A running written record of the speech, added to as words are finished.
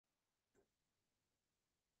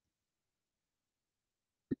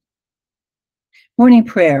Morning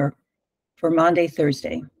prayer for Maundy,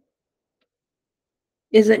 Thursday.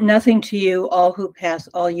 Is it nothing to you, all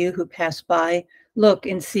you who pass by? Look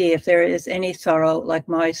and see if there is any sorrow like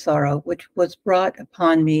my sorrow, which was brought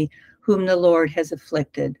upon me, whom the Lord has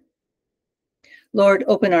afflicted. Lord,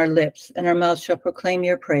 open our lips, and our mouths shall proclaim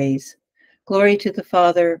your praise. Glory to the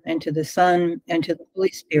Father, and to the Son, and to the Holy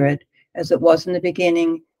Spirit, as it was in the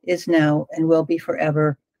beginning, is now, and will be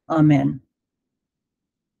forever. Amen.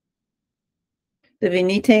 The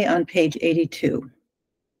Venite on page 82.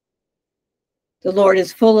 The Lord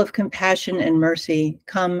is full of compassion and mercy.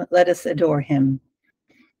 Come, let us adore him.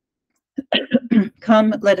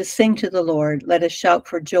 Come, let us sing to the Lord. Let us shout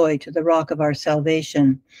for joy to the rock of our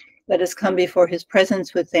salvation. Let us come before his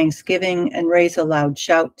presence with thanksgiving and raise a loud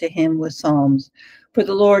shout to him with psalms. For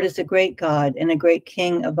the Lord is a great God and a great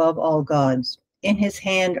King above all gods. In his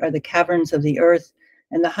hand are the caverns of the earth,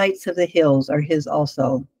 and the heights of the hills are his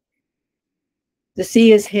also. The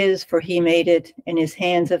sea is his, for he made it, and his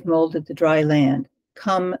hands have molded the dry land.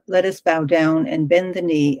 Come, let us bow down and bend the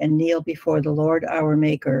knee and kneel before the Lord our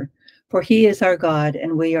Maker. For he is our God,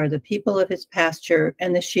 and we are the people of his pasture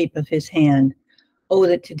and the sheep of his hand. Oh,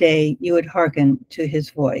 that today you would hearken to his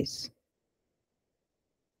voice.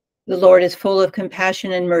 The Lord is full of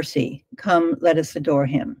compassion and mercy. Come, let us adore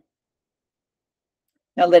him.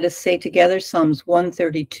 Now let us say together Psalms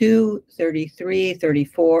 132, 33,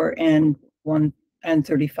 34, and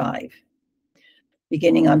 35,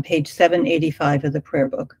 beginning on page 785 of the prayer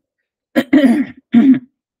book.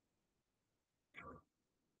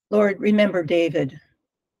 Lord, remember David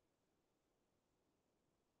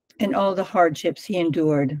and all the hardships he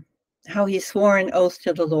endured, how he swore an oath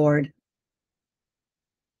to the Lord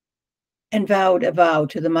and vowed a vow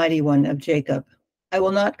to the Mighty One of Jacob. I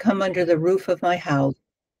will not come under the roof of my house,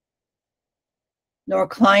 nor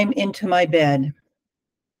climb into my bed.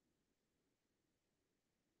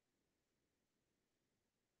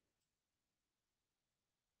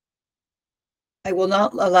 I will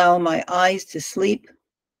not allow my eyes to sleep,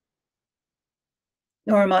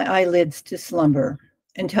 nor my eyelids to slumber,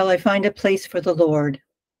 until I find a place for the Lord,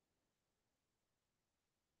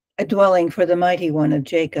 a dwelling for the Mighty One of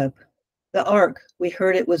Jacob. The ark, we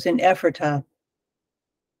heard it was in Ephratah.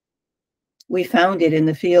 We found it in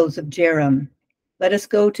the fields of Jeram. Let us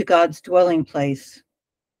go to God's dwelling place.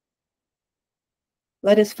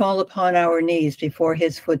 Let us fall upon our knees before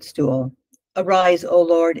his footstool. Arise, O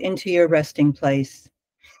Lord, into your resting place.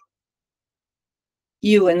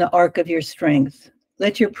 You in the ark of your strength.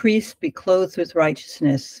 Let your priests be clothed with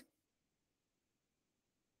righteousness.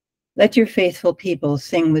 Let your faithful people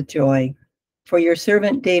sing with joy. For your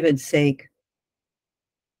servant David's sake.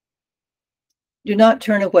 Do not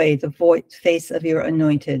turn away the face of your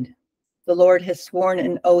anointed. The Lord has sworn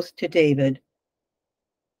an oath to David.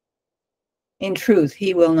 In truth,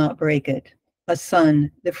 he will not break it. A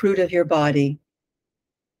son, the fruit of your body,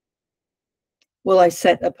 will I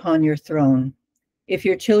set upon your throne. If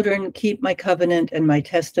your children keep my covenant and my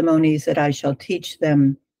testimonies that I shall teach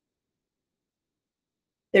them,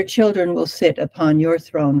 their children will sit upon your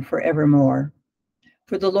throne forevermore.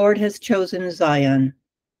 For the Lord has chosen Zion.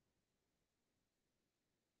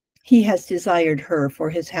 He has desired her for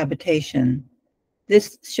his habitation.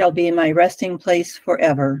 This shall be my resting place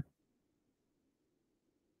forever.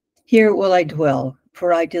 Here will I dwell,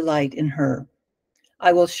 for I delight in her.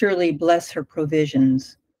 I will surely bless her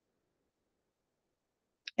provisions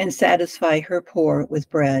and satisfy her poor with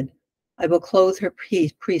bread. I will clothe her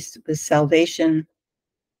priests with salvation,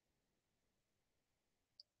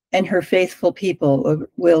 and her faithful people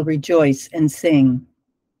will rejoice and sing.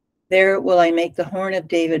 There will I make the horn of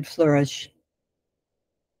David flourish.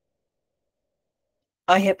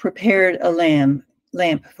 I have prepared a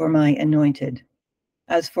lamp for my anointed.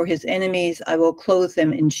 As for his enemies, I will clothe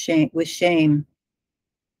them with shame.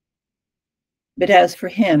 But as for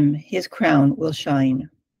him, his crown will shine.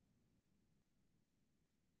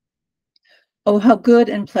 Oh, how good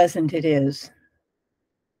and pleasant it is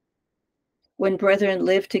when brethren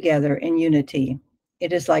live together in unity.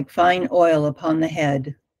 It is like fine oil upon the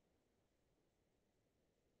head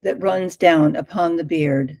that runs down upon the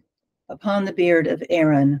beard of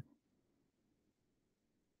Aaron,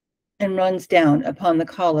 and runs down upon the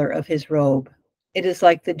collar of his robe. It is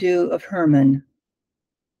like the dew of Hermon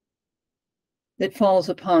that falls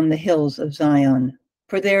upon the hills of Zion.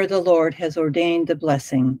 For there the Lord has ordained the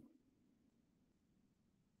blessing,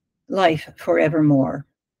 life forevermore.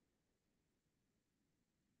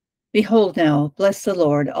 Behold now, bless the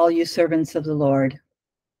Lord, all you servants of the Lord.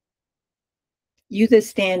 You that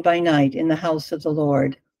stand by night in the house of the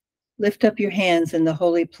Lord, lift up your hands in the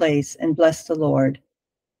holy place and bless the Lord.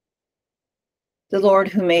 The Lord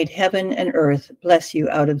who made heaven and earth bless you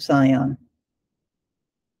out of Zion.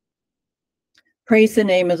 Praise the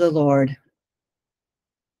name of the Lord.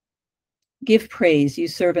 Give praise, you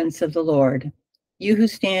servants of the Lord, you who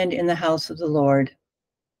stand in the house of the Lord,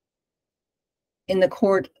 in the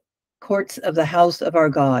courts of the house of our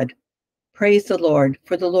God. Praise the Lord,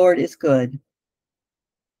 for the Lord is good.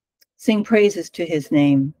 Sing praises to his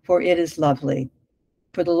name, for it is lovely.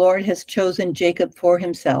 For the Lord has chosen Jacob for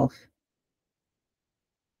himself,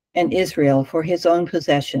 and Israel for his own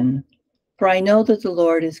possession. For I know that the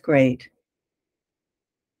Lord is great,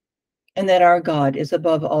 and that our God is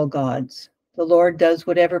above all gods. The Lord does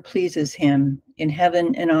whatever pleases him in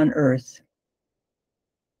heaven and on earth,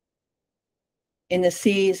 in the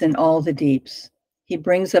seas and all the deeps. He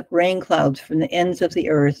brings up rain clouds from the ends of the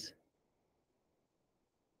earth.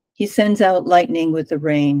 He sends out lightning with the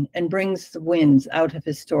rain and brings the winds out of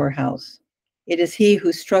his storehouse. It is he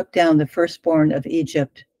who struck down the firstborn of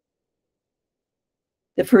Egypt,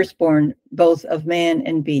 the firstborn both of man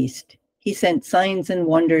and beast. He sent signs and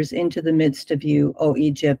wonders into the midst of you, O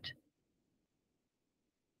Egypt,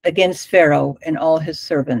 against Pharaoh and all his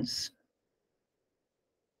servants.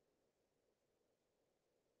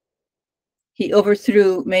 He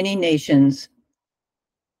overthrew many nations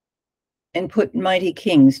and put mighty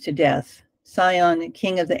kings to death, Sihon,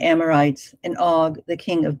 king of the Amorites, and Og, the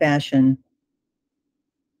king of Bashan,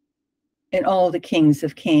 and all the kings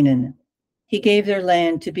of Canaan. He gave their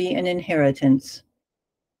land to be an inheritance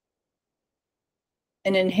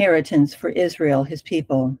for Israel, his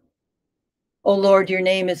people. O Lord, your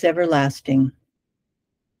name is everlasting.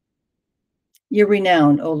 Your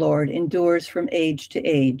renown, O Lord, endures from age to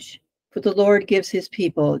age. For the Lord gives his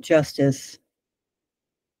people justice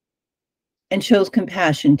and shows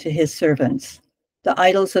compassion to his servants. The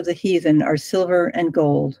idols of the heathen are silver and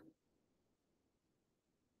gold,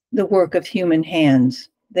 the work of human hands.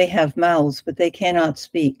 They have mouths, but they cannot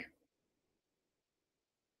speak.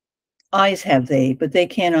 Eyes have they, but they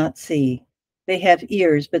cannot see. They have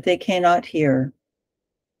ears, but they cannot hear.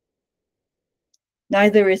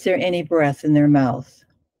 Neither is there any breath in their mouth.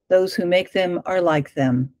 Those who make them are like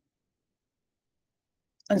them,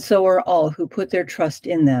 and so are all who put their trust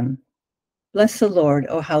in them. Bless the Lord,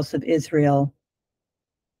 O house of Israel.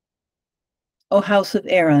 O house of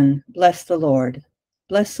Aaron, bless the Lord.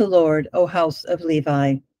 Bless the Lord, O house of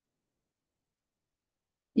Levi.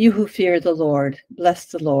 You who fear the Lord, bless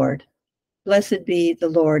the Lord. Blessed be the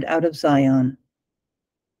Lord out of Zion,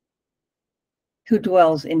 who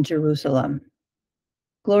dwells in Jerusalem.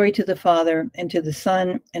 Glory to the Father, and to the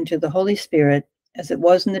Son, and to the Holy Spirit, as it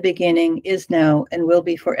was in the beginning, is now, and will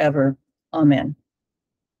be forever. Amen.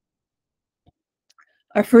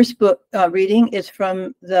 Our first book reading is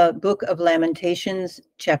from the book of Lamentations,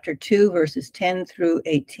 chapter 2, verses 10 through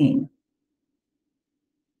 18.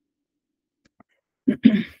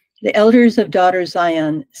 The elders of daughter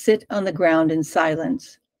Zion sit on the ground in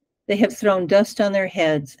silence. They have thrown dust on their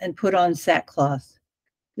heads and put on sackcloth.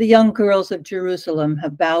 The young girls of Jerusalem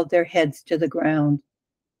have bowed their heads to the ground.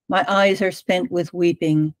 My eyes are spent with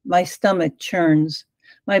weeping. My stomach churns.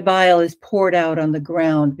 My bile is poured out on the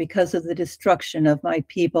ground because of the destruction of my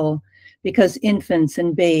people, because infants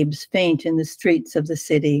and babes faint in the streets of the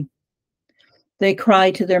city. They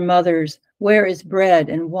cry to their mothers, "Where is bread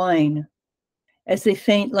and wine?" As they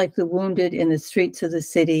faint like the wounded in the streets of the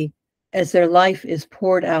city, as their life is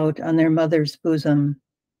poured out on their mother's bosom.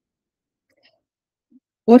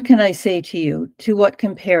 What can I say to you? To what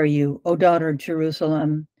compare you, O daughter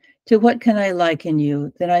Jerusalem? To what can I liken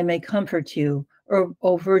you, that I may comfort you,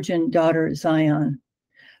 O virgin daughter Zion?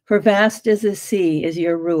 For vast as the sea is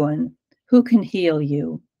your ruin. Who can heal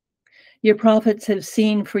you? Your prophets have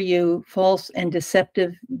seen for you false and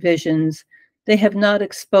deceptive visions. They have not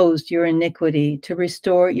exposed your iniquity to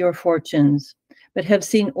restore your fortunes, but have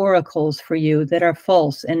seen oracles for you that are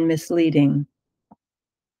false and misleading.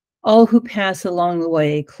 All who pass along the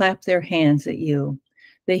way clap their hands at you.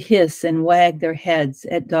 They hiss and wag their heads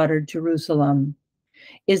at daughter Jerusalem.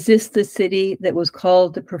 Is this the city that was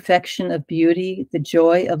called the perfection of beauty, the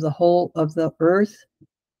joy of the whole of the earth?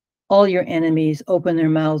 All your enemies open their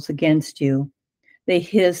mouths against you. They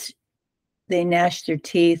hiss, they gnash their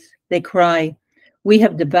teeth, they cry, "We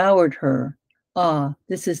have devoured her. Ah,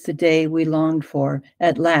 this is the day we longed for.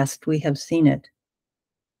 At last we have seen it."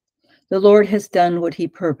 The Lord has done what he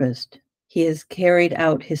purposed. He has carried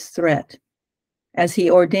out his threat. As he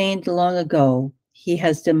ordained long ago, he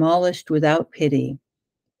has demolished without pity.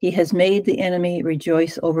 He has made the enemy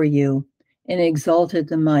rejoice over you and exalted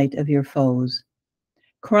the might of your foes.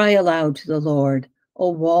 Cry aloud to the Lord, O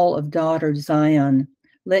wall of daughter Zion.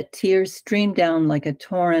 Let tears stream down like a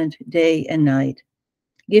torrent day and night.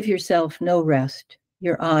 Give yourself no rest,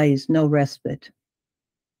 your eyes no respite.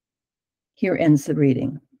 Here ends the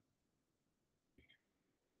reading.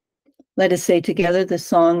 Let us say together the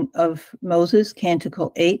Song of Moses,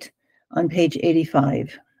 Canticle 8, on page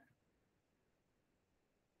 85.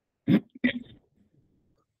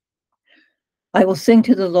 I will sing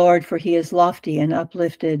to the Lord, for he is lofty and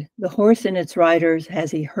uplifted. The horse and its riders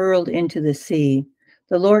has he hurled into the sea.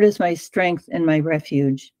 The Lord is my strength and my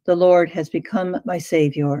refuge. The Lord has become my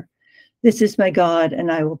Savior. This is my God,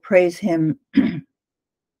 and I will praise him,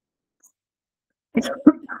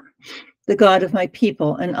 the God of my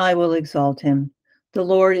people, and I will exalt him. The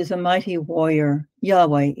Lord is a mighty warrior.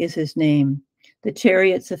 Yahweh is his name. The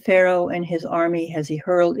chariots of Pharaoh and his army has he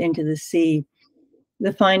hurled into the sea.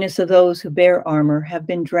 The finest of those who bear armor have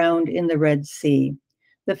been drowned in the Red Sea.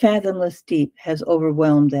 The fathomless deep has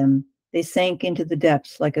overwhelmed them. They sank into the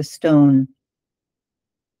depths like a stone.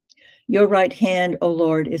 Your right hand, O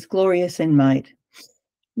Lord, is glorious in might.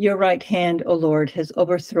 Your right hand, O Lord, has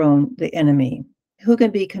overthrown the enemy. Who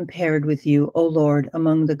can be compared with you, O Lord,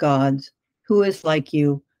 among the gods? Who is like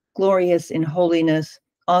you, glorious in holiness,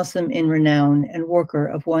 awesome in renown, and worker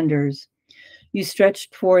of wonders? You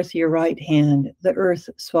stretched forth your right hand, the earth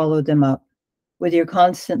swallowed them up. With your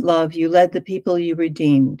constant love, you led the people you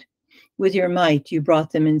redeemed. With your might, you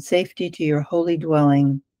brought them in safety to your holy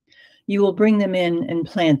dwelling. You will bring them in and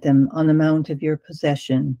plant them on the mount of your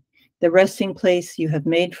possession, the resting place you have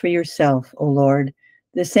made for yourself, O Lord,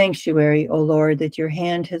 the sanctuary, O Lord, that your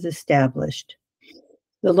hand has established.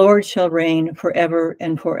 The Lord shall reign forever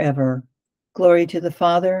and forever. Glory to the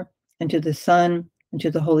Father, and to the Son, and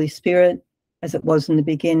to the Holy Spirit, as it was in the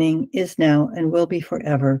beginning, is now, and will be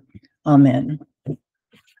forever. Amen.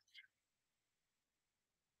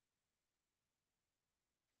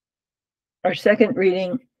 Our second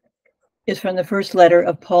reading is from the first letter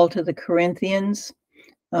of Paul to the Corinthians,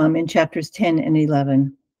 in chapters 10 and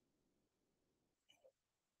 11.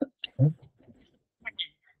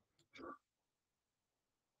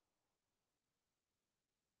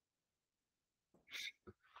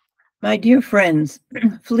 My dear friends,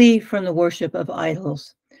 flee from the worship of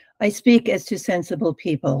idols. I speak as to sensible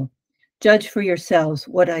people. Judge for yourselves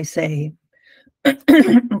what I say.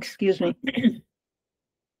 Excuse me.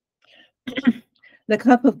 The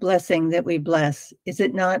cup of blessing that we bless, is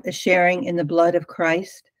it not a sharing in the blood of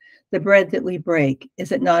Christ? The bread that we break,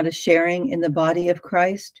 is it not a sharing in the body of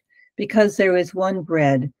Christ? Because there is one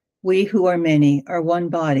bread, we who are many are one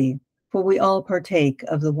body, for we all partake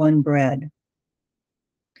of the one bread.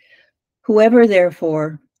 Whoever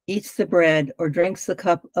therefore eats the bread or drinks the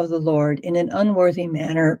cup of the Lord in an unworthy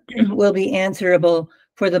manner will be answerable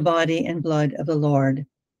for the body and blood of the Lord.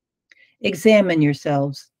 Examine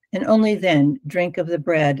yourselves, and only then drink of the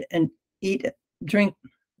bread and eat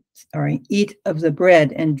of the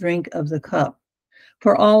bread and drink of the cup.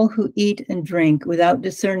 For all who eat and drink without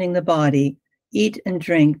discerning the body, eat and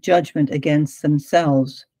drink judgment against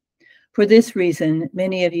themselves. For this reason,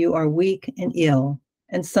 many of you are weak and ill,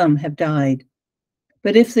 and some have died.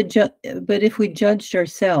 But if we judged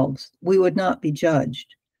ourselves, we would not be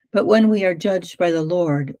judged. But when we are judged by the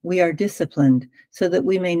Lord, we are disciplined so that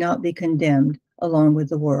we may not be condemned along with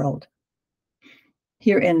the world.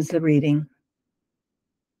 Here ends the reading.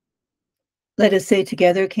 Let us say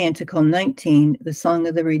together Canticle 19, the Song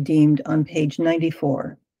of the Redeemed, on page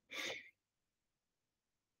 94.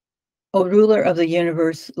 O ruler of the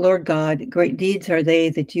universe, Lord God, great deeds are they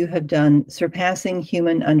that you have done, surpassing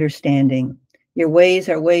human understanding. Your ways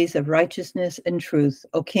are ways of righteousness and truth,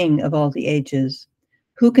 O King of all the ages.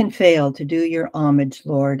 Who can fail to do your homage,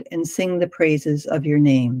 Lord, and sing the praises of your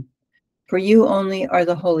name? For you only are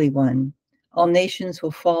the Holy One. All nations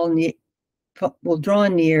will draw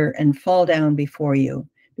near and fall down before you,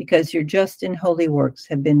 because your just and holy works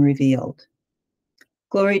have been revealed.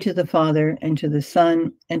 Glory to the Father, and to the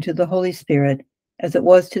Son, and to the Holy Spirit, as it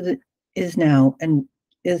was now, and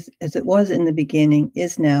as it was in the beginning,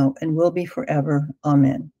 is now, and will be forever.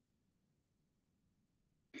 Amen.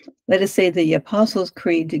 Let us say the Apostles'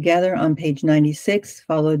 Creed together on page 96,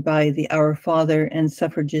 followed by the Our Father and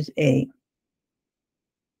suffrages A.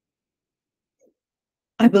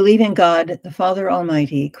 I believe in God, the Father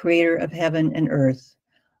Almighty, creator of heaven and earth.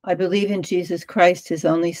 I believe in Jesus Christ, his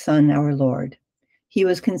only Son, our Lord. He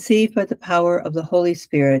was conceived by the power of the Holy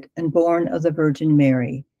Spirit and born of the Virgin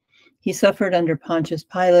Mary. He suffered under Pontius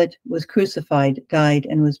Pilate, was crucified, died,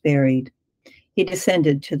 and was buried. He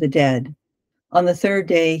descended to the dead. On the third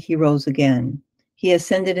day, he rose again. He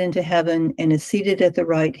ascended into heaven and is seated at the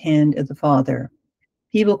right hand of the Father.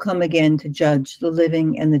 He will come again to judge the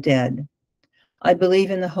living and the dead. I believe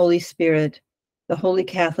in the Holy Spirit, the Holy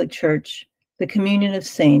Catholic Church, the communion of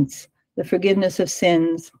saints, the forgiveness of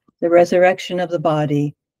sins, the resurrection of the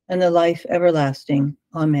body, and the life everlasting.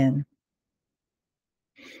 Amen.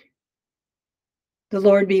 The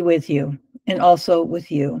Lord be with you, and also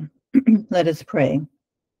with you. Let us pray.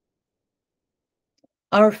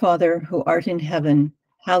 Our Father, who art in heaven,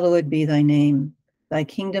 hallowed be thy name. Thy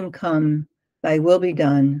kingdom come, thy will be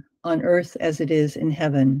done, on earth as it is in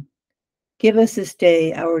heaven. Give us this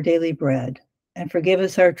day our daily bread, and forgive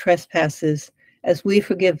us our trespasses, as we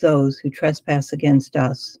forgive those who trespass against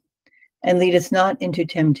us. And lead us not into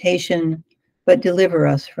temptation, but deliver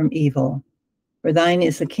us from evil. For thine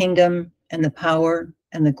is the kingdom, and the power,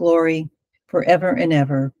 and the glory, forever and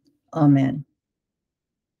ever. Amen.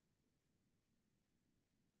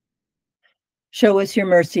 Show us your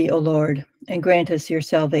mercy, O Lord, and grant us your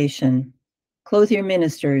salvation. Clothe your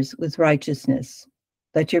ministers with righteousness.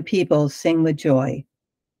 Let your people sing with joy.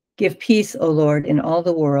 Give peace, O Lord, in all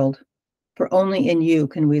the world, for only in you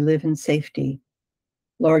can we live in safety.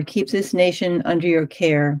 Lord, keep this nation under your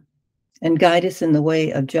care and guide us in the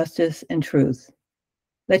way of justice and truth.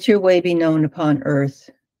 Let your way be known upon earth,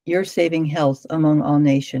 your saving health among all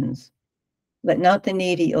nations. Let not the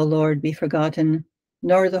needy, O Lord, be forgotten,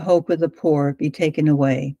 nor the hope of the poor be taken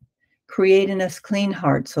away. Create in us clean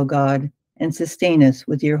hearts, O God, and sustain us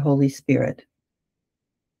with your Holy Spirit.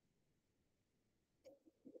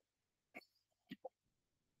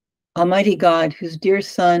 Almighty God, whose dear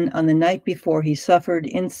Son, on the night before he suffered,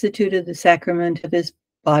 instituted the sacrament of his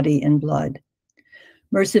body and blood,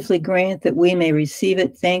 mercifully grant that we may receive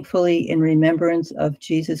it thankfully in remembrance of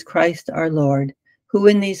Jesus Christ our Lord, who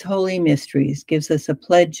in these holy mysteries gives us a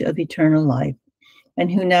pledge of eternal life, and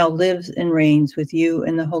who now lives and reigns with you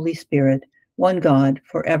in the Holy Spirit, one God,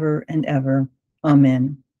 forever and ever.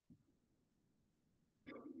 Amen.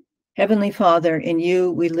 Heavenly Father, in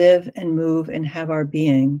you we live and move and have our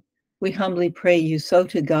being. We humbly pray you so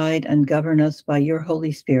to guide and govern us by your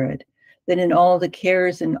Holy Spirit, that in all the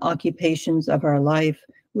cares and occupations of our life,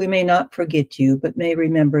 we may not forget you, but may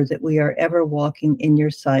remember that we are ever walking in your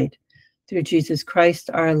sight. Through Jesus Christ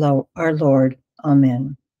our Lord.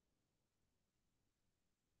 Amen.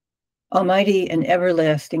 Almighty and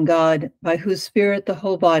everlasting God, by whose Spirit the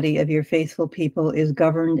whole body of your faithful people is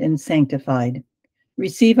governed and sanctified,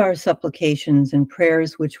 receive our supplications and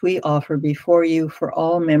prayers which we offer before you for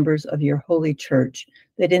all members of your holy church,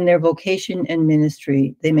 that in their vocation and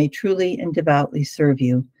ministry they may truly and devoutly serve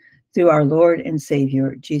you. Through our Lord and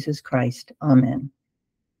Savior, Jesus Christ. Amen.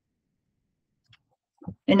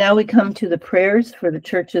 And now we come to the prayers for the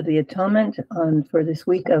Church of the Atonement for this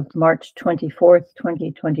week of March 24th,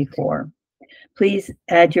 2024. Please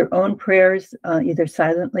add your own prayers, either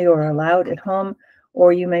silently or aloud at home,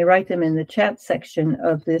 or you may write them in the chat section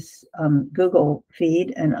of this Google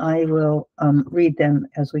feed, and I will read them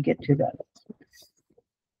as we get to them.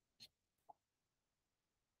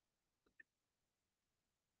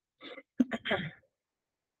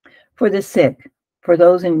 For the sick, for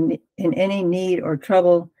those in any need or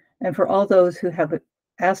trouble, and for all those who have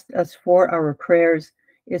asked us for our prayers,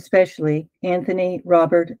 especially Anthony,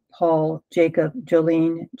 Robert, Paul, Jacob,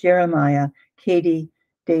 Jolene, Jeremiah, Katie,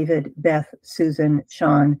 David, Beth, Susan,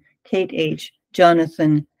 Sean, Kate H.,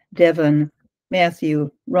 Jonathan, Devon,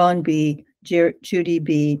 Matthew, Ron B., Judy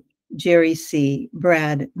B., Jerry C.,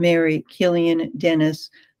 Brad, Mary, Killian,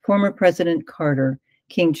 Dennis, former President Carter,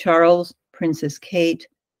 King Charles, Princess Kate,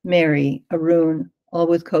 Mary, Arun, all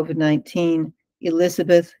with COVID-19,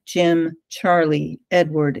 Elizabeth, Jim, Charlie,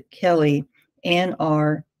 Edward, Kelly, Ann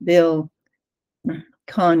R., Bill,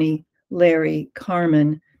 Connie, Larry,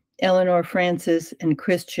 Carmen, Eleanor Francis and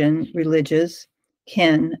Christian, religious,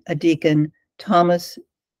 Ken, a deacon, Thomas,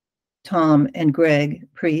 Tom and Greg,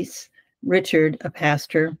 priests, Richard, a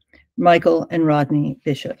pastor, Michael and Rodney,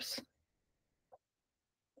 bishops.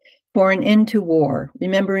 For an end to war,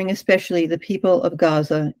 remembering especially the people of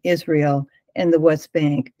Gaza, Israel, and the West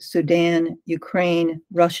Bank, Sudan, Ukraine,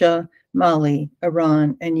 Russia, Mali,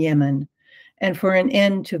 Iran, and Yemen, and for an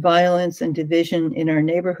end to violence and division in our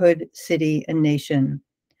neighborhood, city, and nation,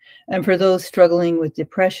 and for those struggling with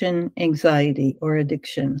depression, anxiety, or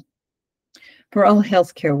addiction. For all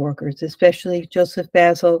healthcare workers, especially Joseph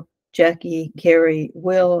Basil, Jackie, Carrie,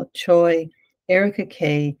 Will, Choi, Erica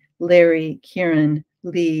Kay, Larry, Kieran,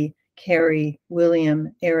 Lee, Carrie,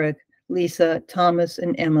 William, Eric, Lisa, Thomas,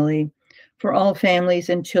 and Emily, for all families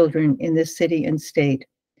and children in this city and state,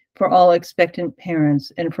 for all expectant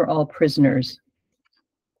parents, and for all prisoners.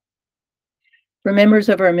 For members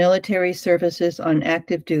of our military services on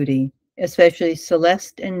active duty, especially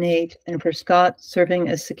Celeste and Nate, and for Scott serving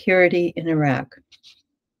as security in Iraq.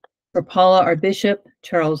 For Paula, our bishop,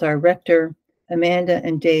 Charles, our rector, Amanda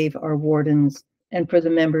and Dave, our wardens, and for the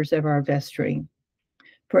members of our vestry.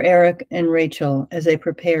 For Eric and Rachel as they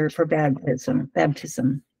prepare for baptism.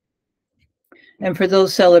 And for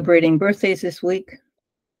those celebrating birthdays this week,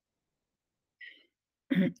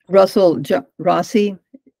 Russell Rossi,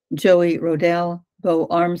 Joey Rodell, Bo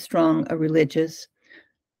Armstrong, a religious,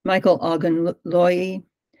 Michael Ogunloyi,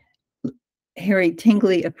 Harry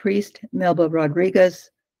Tingley, a priest, Melba Rodriguez,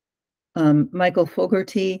 Michael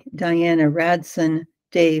Fogarty, Diana Radson,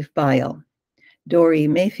 Dave Bile, Dory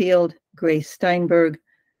Mayfield, Grace Steinberg,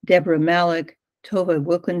 Deborah Malik, Tova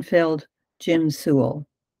Wilkenfeld, Jim Sewell.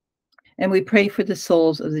 And we pray for the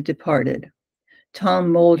souls of the departed.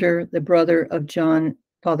 Tom Mulder, the brother of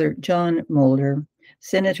Father John Mulder,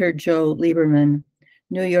 Senator Joe Lieberman,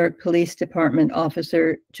 New York Police Department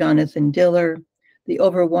Officer Jonathan Diller, the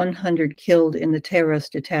over 100 killed in the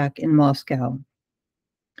terrorist attack in Moscow.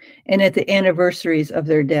 And at the anniversaries of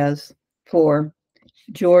their deaths, for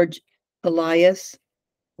George Elias,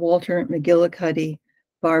 Walter McGillicuddy,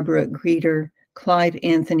 Barbara Greeter, Clive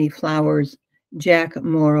Anthony Flowers, Jack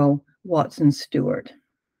Morrow, Watson Stewart.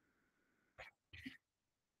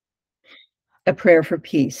 A prayer for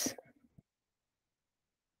peace.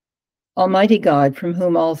 Almighty God, from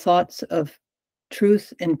whom all thoughts of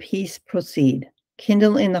truth and peace proceed,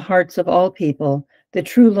 kindle in the hearts of all people the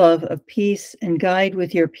true love of peace and guide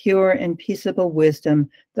with your pure and peaceable wisdom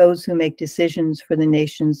those who make decisions for the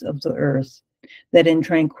nations of the earth, that in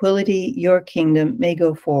tranquility your kingdom may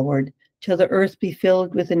go forward till the earth be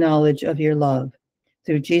filled with the knowledge of your love.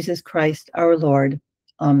 Through Jesus Christ our Lord.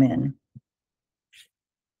 Amen.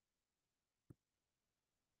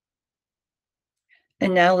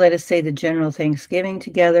 And now let us say the general thanksgiving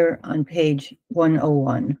together on page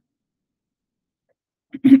 101.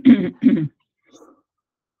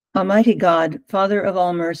 Almighty God, Father of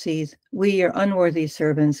all mercies, we, your unworthy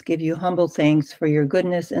servants, give you humble thanks for your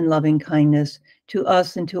goodness and loving kindness to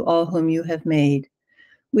us and to all whom you have made.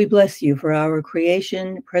 We bless you for our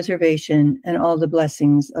creation, preservation, and all the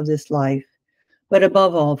blessings of this life, but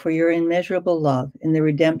above all for your immeasurable love in the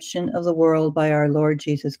redemption of the world by our Lord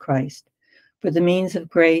Jesus Christ, for the means of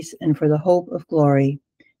grace and for the hope of glory.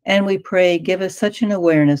 And we pray, give us such an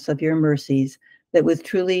awareness of your mercies that with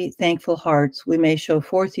truly thankful hearts we may show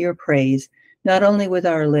forth your praise, not only with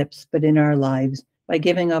our lips, but in our lives, by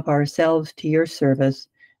giving up ourselves to your service,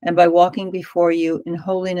 and by walking before you in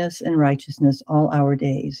holiness and righteousness all our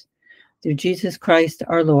days. Through Jesus Christ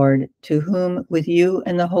our Lord, to whom, with you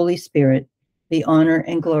and the Holy Spirit, be honor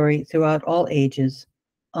and glory throughout all ages.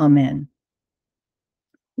 Amen.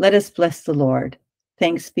 Let us bless the Lord.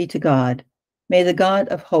 Thanks be to God. May the God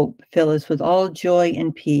of hope fill us with all joy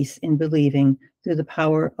and peace in believing through the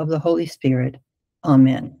power of the Holy Spirit.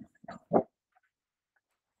 Amen.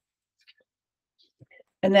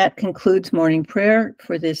 And that concludes morning prayer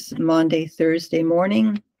for this Maundy, Thursday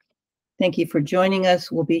morning. Thank you for joining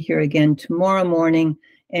us. We'll be here again tomorrow morning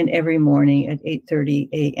and every morning at 8:30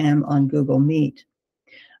 a.m. on Google Meet.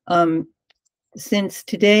 Since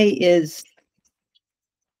today is,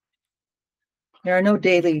 there are no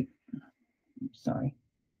daily,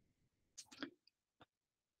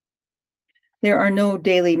 there are no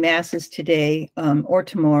daily masses today or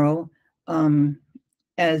tomorrow,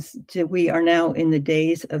 as we are now in the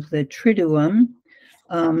days of the Triduum.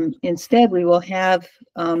 Instead, we will have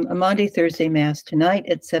a Maundy Thursday Mass tonight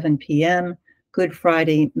at 7 p.m., Good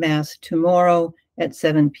Friday Mass tomorrow at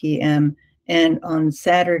 7 p.m., and on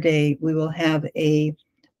Saturday, we will have the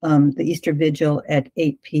Easter Vigil at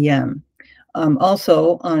 8 p.m.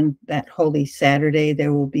 Also, on that Holy Saturday,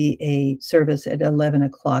 there will be a service at 11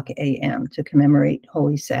 o'clock a.m. to commemorate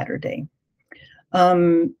Holy Saturday.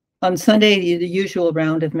 On Sunday, the usual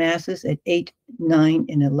round of Masses at 8, 9,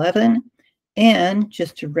 and 11. And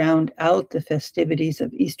just to round out the festivities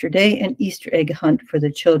of Easter Day, an Easter egg hunt for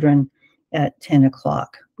the children at 10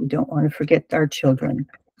 o'clock. We don't want to forget our children.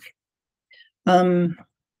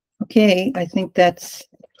 Okay, I think that's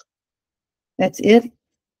it.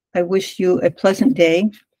 I wish you a pleasant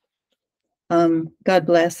day. God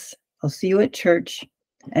bless. I'll see you at church,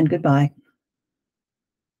 and goodbye.